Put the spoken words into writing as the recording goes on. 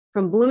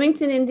From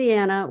Bloomington,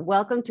 Indiana,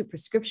 welcome to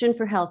Prescription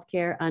for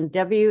Healthcare on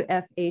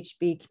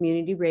WFHB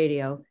Community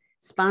Radio,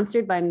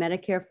 sponsored by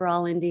Medicare for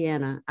All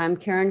Indiana. I'm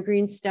Karen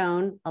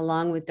Green-Stone,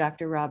 along with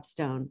Dr. Rob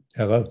Stone.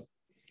 Hello.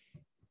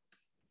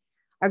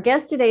 Our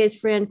guest today is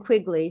Fran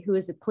Quigley, who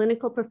is a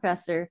clinical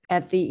professor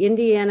at the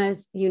Indiana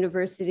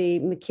University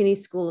McKinney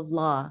School of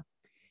Law,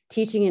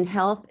 teaching in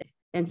Health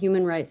and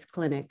Human Rights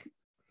Clinic.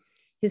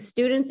 His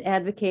students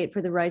advocate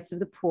for the rights of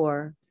the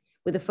poor,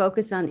 with a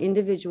focus on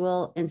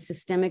individual and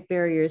systemic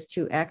barriers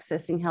to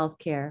accessing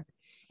healthcare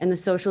and the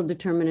social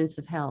determinants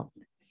of health.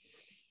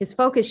 His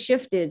focus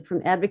shifted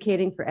from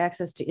advocating for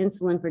access to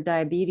insulin for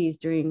diabetes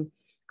during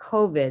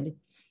COVID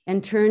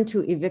and turned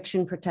to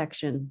eviction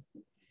protection.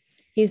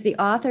 He's the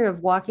author of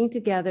Walking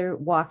Together,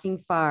 Walking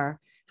Far,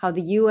 How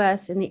the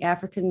U.S. and the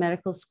African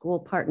Medical School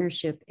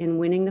Partnership in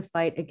Winning the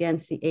Fight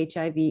Against the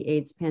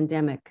HIV/AIDS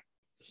Pandemic.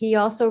 He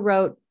also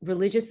wrote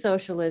Religious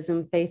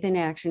Socialism, Faith in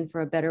Action for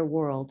a Better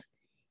World.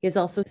 He has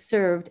also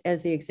served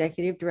as the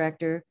executive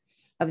director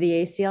of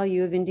the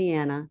ACLU of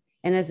Indiana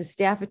and as a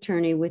staff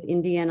attorney with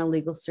Indiana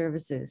Legal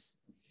Services.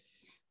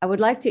 I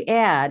would like to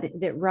add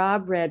that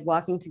Rob read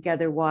Walking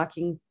Together,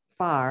 Walking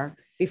Far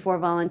before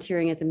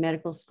volunteering at the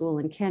medical school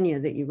in Kenya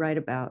that you write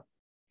about.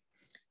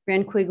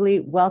 Fran Quigley,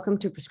 welcome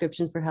to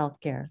Prescription for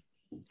Healthcare.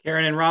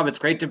 Karen and Rob, it's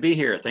great to be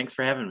here. Thanks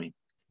for having me.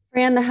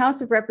 Fran, the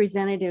House of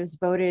Representatives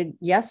voted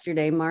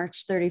yesterday,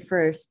 March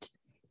 31st,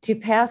 to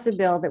pass a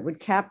bill that would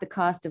cap the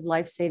cost of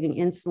life-saving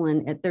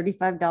insulin at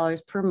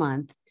 $35 per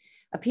month,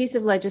 a piece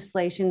of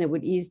legislation that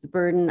would ease the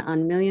burden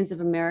on millions of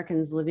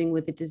Americans living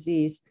with the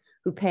disease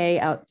who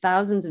pay out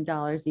thousands of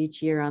dollars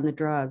each year on the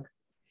drug.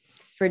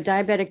 For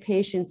diabetic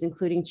patients,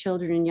 including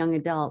children and young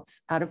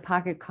adults,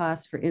 out-of-pocket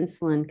costs for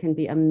insulin can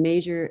be a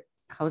major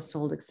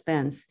household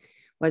expense,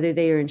 whether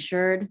they are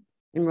insured,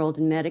 enrolled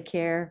in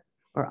Medicare,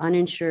 or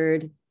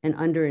uninsured and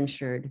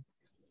underinsured.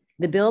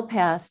 The bill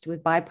passed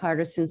with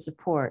bipartisan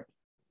support,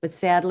 but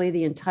sadly,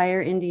 the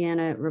entire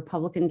Indiana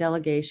Republican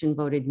delegation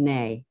voted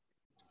nay.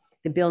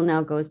 The bill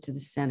now goes to the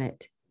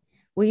Senate.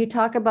 Will you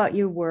talk about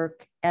your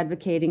work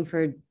advocating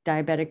for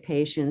diabetic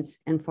patients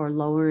and for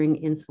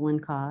lowering insulin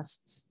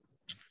costs?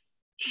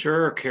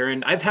 Sure,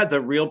 Karen. I've had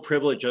the real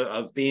privilege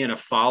of being a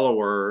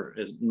follower,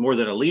 as more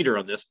than a leader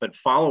on this, but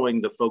following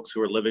the folks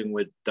who are living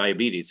with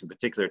diabetes, in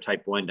particular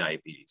type 1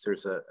 diabetes.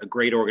 There's a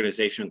great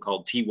organization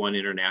called T1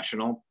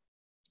 International,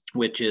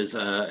 which is,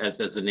 as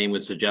the name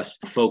would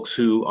suggest, folks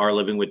who are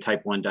living with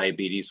type 1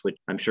 diabetes, which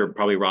I'm sure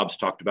probably Rob's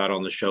talked about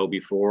on the show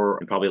before,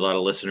 and probably a lot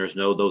of listeners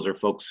know those are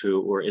folks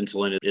where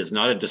insulin is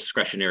not a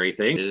discretionary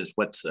thing. It is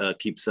what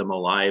keeps them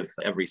alive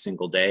every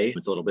single day.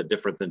 It's a little bit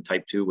different than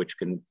type 2, which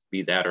can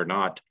be that or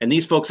not. And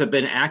these folks have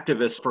been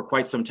activists for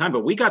quite some time,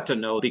 but we got to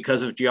know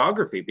because of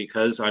geography,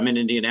 because I'm in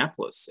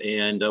Indianapolis,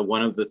 and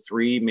one of the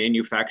 3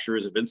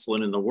 manufacturers of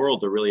insulin in the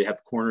world that really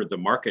have cornered the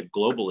market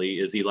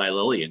globally is Eli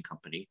Lilly and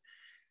Company.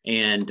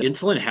 And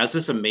insulin has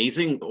this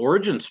amazing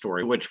origin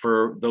story, which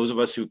for those of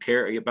us who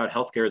care about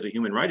healthcare as a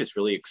human right, is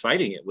really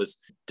exciting. It was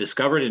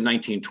discovered in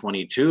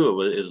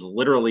 1922. It was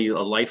literally a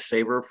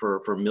lifesaver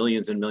for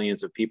millions and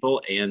millions of people.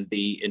 And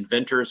the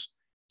inventors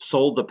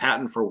sold the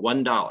patent for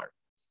 $1.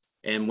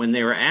 And when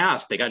they were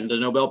asked, they got the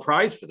Nobel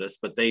Prize for this,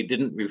 but they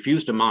didn't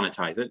refuse to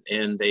monetize it.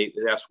 And they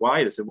asked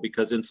why. They said,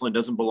 because insulin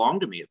doesn't belong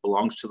to me. It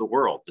belongs to the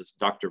world. This is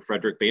Dr.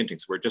 Frederick Banting.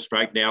 So we're just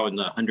right now in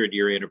the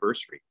 100-year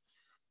anniversary.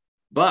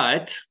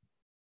 But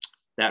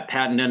that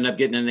patent ended up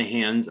getting in the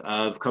hands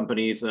of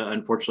companies,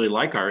 unfortunately,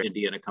 like our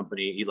Indiana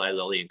company, Eli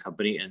Lilly and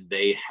Company, and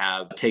they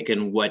have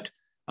taken what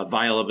a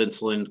vial of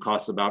insulin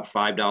costs about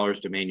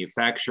 $5 to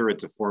manufacture.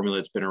 It's a formula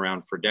that's been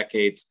around for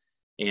decades,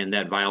 and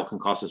that vial can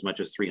cost as much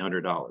as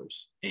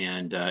 $300.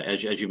 And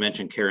as you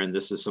mentioned, Karen,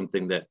 this is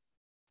something that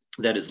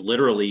is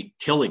literally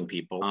killing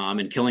people,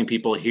 and killing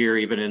people here,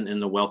 even in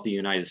the wealthy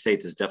United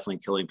States, is definitely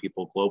killing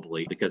people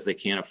globally because they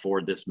can't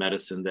afford this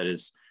medicine that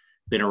has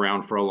been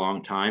around for a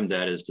long time,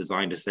 that is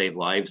designed to save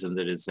lives, and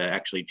that is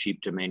actually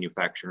cheap to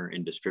manufacture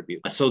and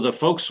distribute. So the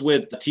folks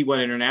with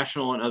T1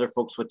 International and other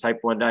folks with type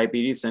 1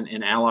 diabetes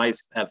and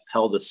allies have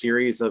held a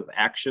series of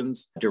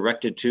actions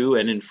directed to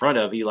and in front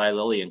of Eli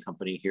Lilly and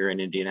Company here in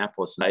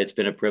Indianapolis. It's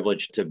been a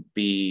privilege to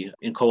be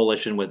in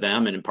coalition with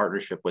them and in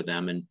partnership with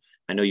them. And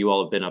I know you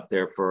all have been up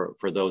there for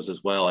those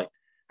as well. I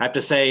have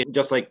to say,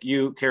 just like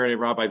you, Karen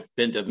and Rob, I've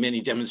been to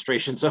many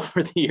demonstrations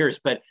over the years,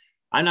 but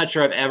I'm not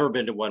sure I've ever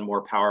been to one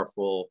more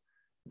powerful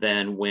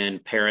than when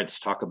parents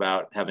talk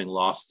about having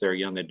lost their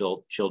young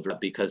adult children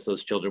because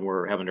those children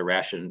were having to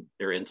ration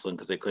their insulin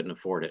because they couldn't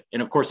afford it.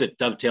 And of course, it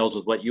dovetails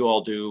with what you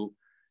all do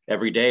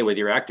every day with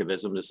your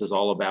activism. This is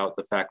all about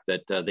the fact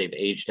that they've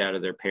aged out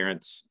of their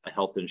parents'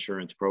 health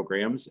insurance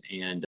programs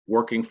and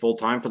working full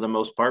time for the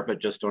most part, but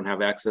just don't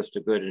have access to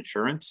good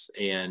insurance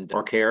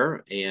or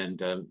care.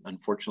 And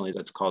unfortunately,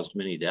 that's caused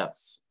many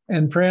deaths.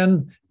 And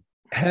Fran,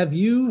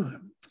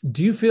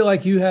 do you feel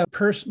like you have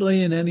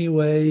personally in any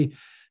way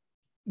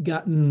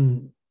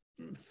gotten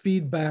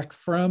feedback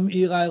from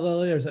Eli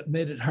Lilly, or has it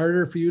made it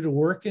harder for you to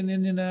work in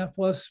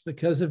Indianapolis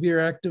because of your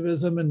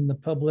activism and the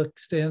public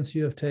stance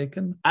you have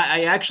taken?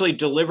 I actually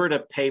delivered a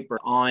paper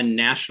on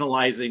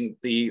nationalizing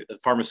the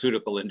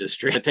pharmaceutical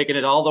industry, taking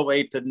it all the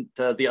way to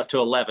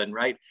 11,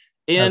 right?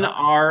 In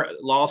our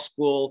law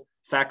school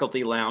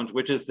faculty lounge,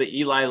 which is the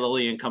Eli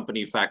Lilly and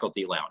Company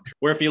faculty lounge,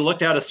 where if you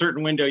looked out a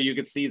certain window, you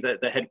could see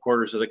the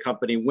headquarters of the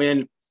company.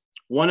 When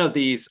one of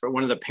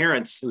the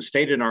parents who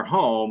stayed in our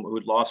home, who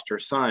had lost her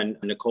son,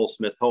 Nicole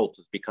Smith Holt,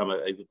 has become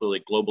a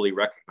really globally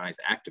recognized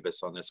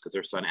activist on this because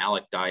her son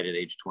Alec died at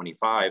age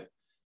 25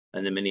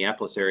 in the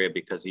Minneapolis area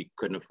because he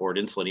couldn't afford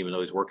insulin, even though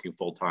he was working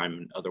full time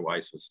and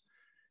otherwise was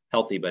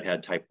healthy but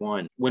had type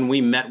 1. When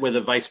we met with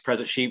the vice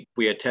president,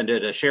 we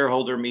attended a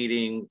shareholder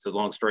meeting. It's a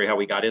long story how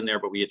we got in there,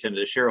 but we attended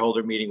a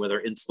shareholder meeting with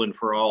our Insulin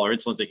for All, our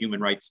Insulin's a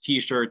Human Rights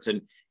t-shirts,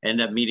 and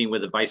ended up meeting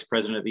with the vice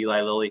president of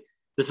Eli Lilly.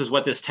 This is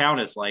what this town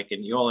is like,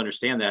 and you all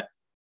understand that.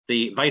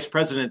 The vice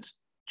president's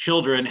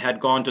children had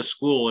gone to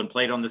school and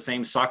played on the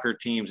same soccer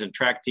teams and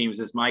track teams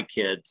as my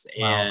kids.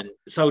 Wow. And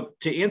so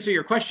to answer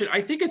your question,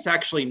 I think it's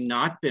actually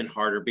not been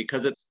harder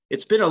because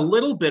it's been a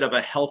little bit of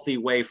a healthy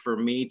way for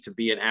me to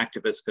be an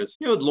activist because,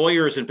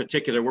 lawyers in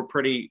particular, we're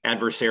pretty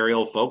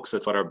adversarial folks.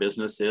 That's what our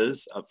business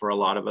is for a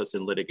lot of us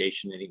in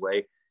litigation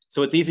anyway.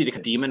 So it's easy to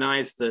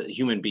demonize the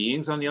human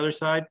beings on the other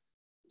side.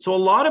 So a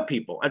lot of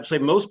people, I'd say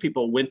most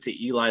people went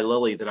to Eli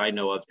Lilly that I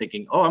know of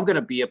thinking, oh, I'm going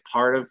to be a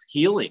part of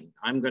healing.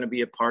 I'm going to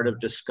be a part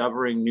of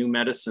discovering new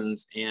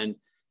medicines and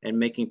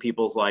making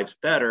people's lives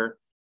better.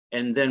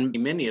 And then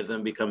many of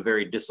them become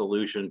very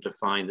disillusioned to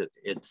find that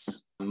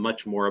it's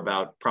much more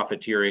about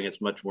profiteering.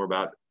 It's much more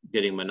about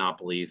getting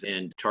monopolies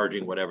and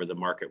charging whatever the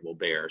market will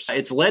bear. So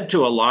it's led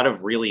to a lot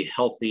of really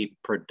healthy,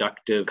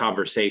 productive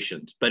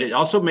conversations, but it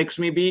also makes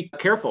me be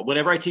careful.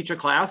 Whenever I teach a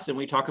class and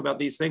we talk about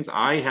these things,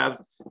 I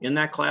have in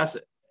that class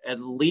at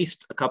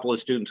least a couple of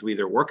students who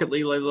either work at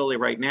Eli Lilly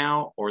right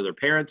now or their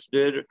parents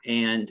did.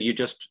 And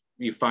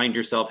you find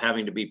yourself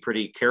having to be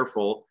pretty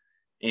careful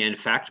and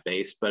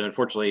fact-based, but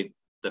unfortunately,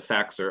 the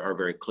facts are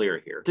very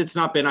clear here. It's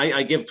not been,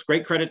 I give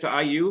great credit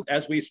to IU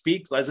as we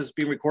speak, as it's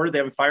being recorded. They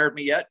haven't fired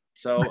me yet.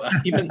 So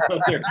even though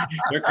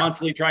they're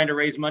constantly trying to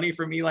raise money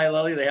from Eli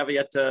Lilly, they haven't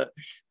yet to,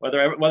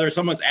 whether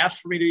someone's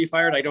asked for me to be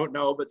fired, I don't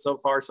know, but so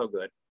far so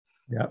good.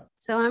 Yeah.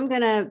 So I'm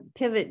going to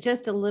pivot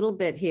just a little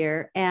bit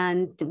here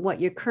and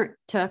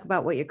talk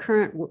about what your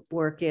current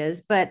work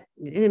is, but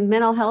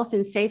mental health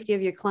and safety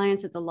of your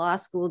clients at the law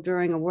school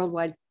during a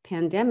worldwide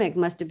pandemic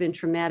must have been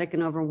traumatic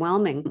and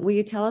overwhelming. Will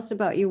you tell us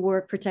about your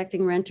work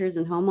protecting renters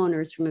and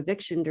homeowners from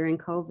eviction during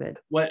COVID?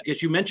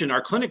 As you mentioned,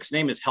 our clinic's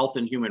name is Health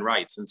and Human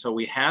Rights. And so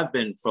we have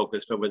been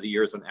focused over the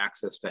years on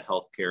access to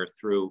healthcare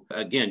through,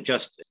 again,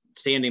 just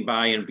standing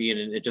by and being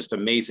in just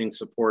amazing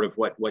support of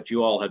what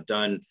you all have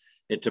done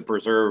to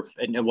preserve,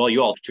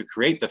 to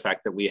create the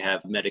fact that we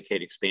have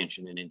Medicaid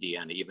expansion in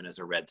Indiana, even as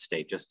a red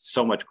state. Just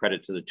so much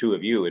credit to the two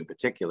of you in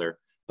particular,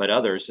 but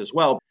others as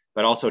well,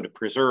 but also to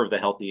preserve the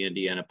Healthy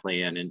Indiana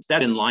plan. And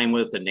that's in line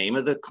with the name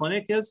of the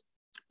clinic is.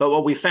 But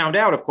what we found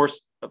out, of course,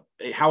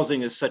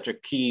 housing is such a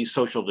key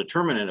social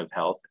determinant of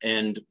health.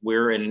 And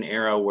we're in an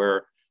era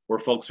where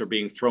folks are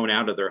being thrown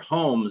out of their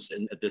homes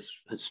and at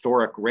this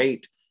historic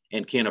rate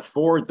and can't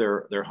afford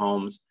their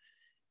homes.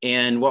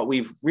 And what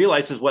we've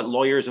realized is what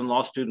lawyers and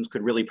law students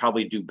could really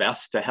probably do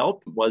best to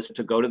help was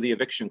to go to the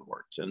eviction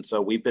courts. And so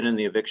we've been in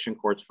the eviction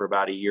courts for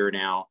about a year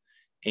now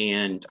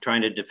and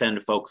trying to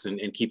defend folks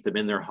and keep them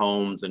in their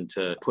homes and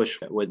to push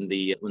when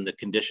the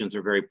conditions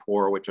are very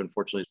poor, which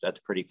unfortunately that's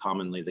pretty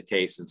commonly the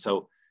case. And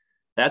so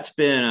that's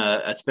been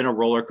a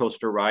roller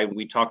coaster ride.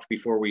 We talked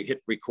before we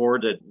hit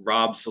record that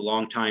Rob's a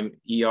longtime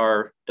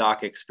ER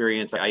doc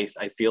experience. I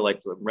feel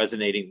like I'm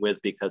resonating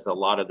with because a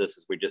lot of this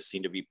is we just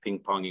seem to be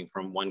ping-ponging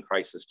from one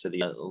crisis to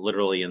the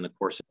literally in the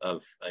course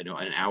of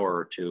an hour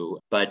or two.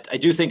 But I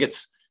do think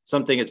it's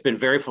something that's been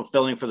very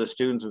fulfilling for the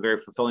students and very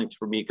fulfilling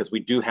for me because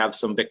we do have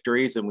some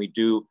victories and we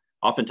do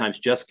oftentimes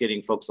just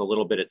getting folks a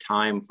little bit of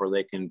time before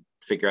they can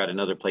figure out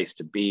another place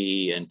to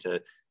be and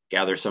to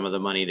gather some of the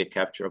money to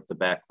capture up the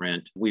back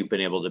rent. We've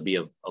been able to be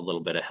a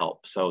little bit of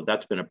help. So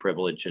that's been a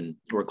privilege and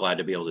we're glad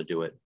to be able to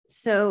do it.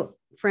 So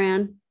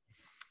Fran,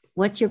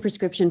 what's your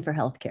prescription for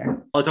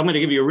healthcare? I'm going to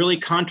give you a really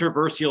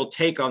controversial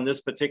take on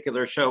this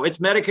particular show. It's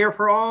Medicare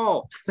for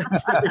all.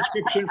 That's the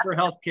prescription for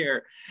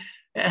healthcare.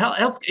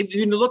 If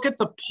you look at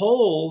the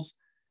polls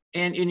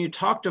and you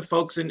talk to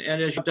folks, and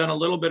as you've done a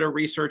little bit of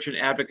research and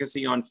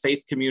advocacy on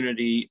faith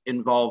community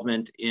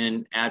involvement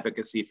in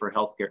advocacy for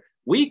healthcare,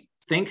 we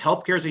think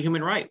healthcare is a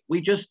human right.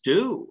 We just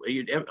do.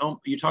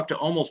 You talk to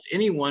almost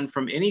anyone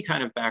from any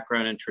kind of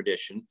background and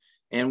tradition,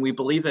 and we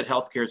believe that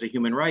healthcare is a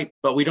human right,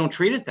 but we don't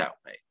treat it that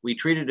way. We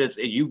treat it as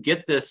you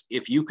get this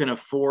if you can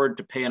afford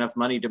to pay enough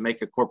money to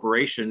make a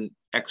corporation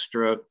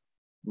extra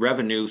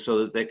revenue so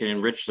that they can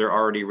enrich their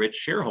already rich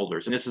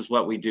shareholders. And this is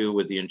what we do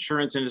with the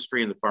insurance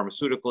industry and the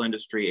pharmaceutical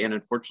industry, and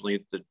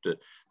unfortunately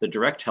the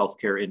direct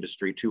healthcare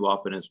industry too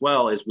often as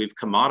well, is we've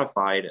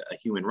commodified a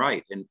human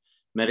right. And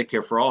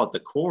Medicare for All at the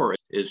core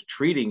is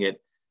treating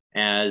it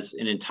as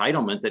an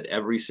entitlement that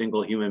every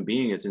single human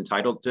being is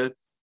entitled to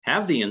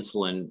have the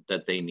insulin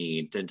that they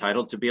need,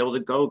 entitled to be able to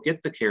go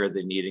get the care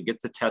they need and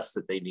get the tests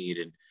that they need,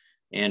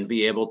 and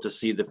be able to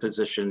see the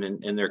physician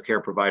and their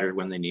care provider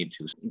when they need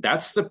to.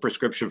 That's the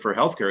prescription for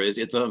healthcare.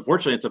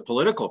 Unfortunately, it's a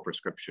political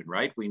prescription,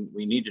 right? We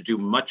need to do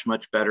much,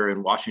 much better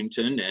in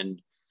Washington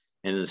and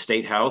in the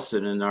state house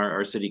and in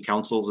our city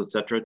councils, et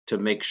cetera, to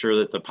make sure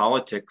that the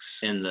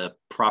politics and the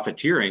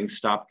profiteering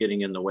stop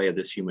getting in the way of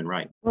this human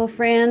right. Well,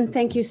 Fran,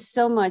 thank you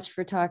so much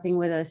for talking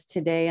with us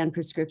today on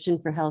prescription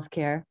for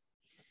healthcare.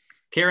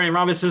 Karen and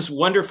Rob, this is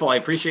wonderful. I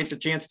appreciate the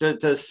chance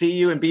to see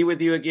you and be with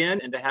you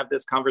again and to have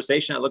this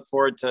conversation. I look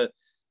forward to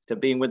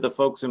being with the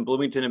folks in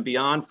Bloomington and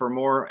beyond for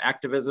more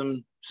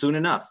activism soon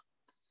enough.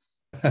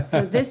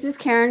 So this is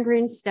Karen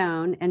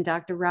Greenstone and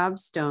Dr. Rob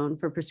Stone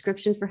for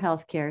Prescription for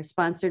Healthcare,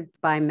 sponsored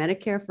by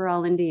Medicare for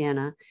All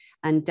Indiana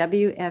on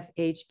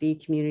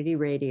WFHB Community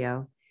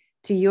Radio.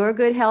 To your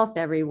good health,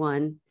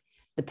 everyone.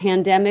 The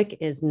pandemic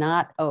is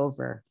not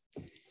over.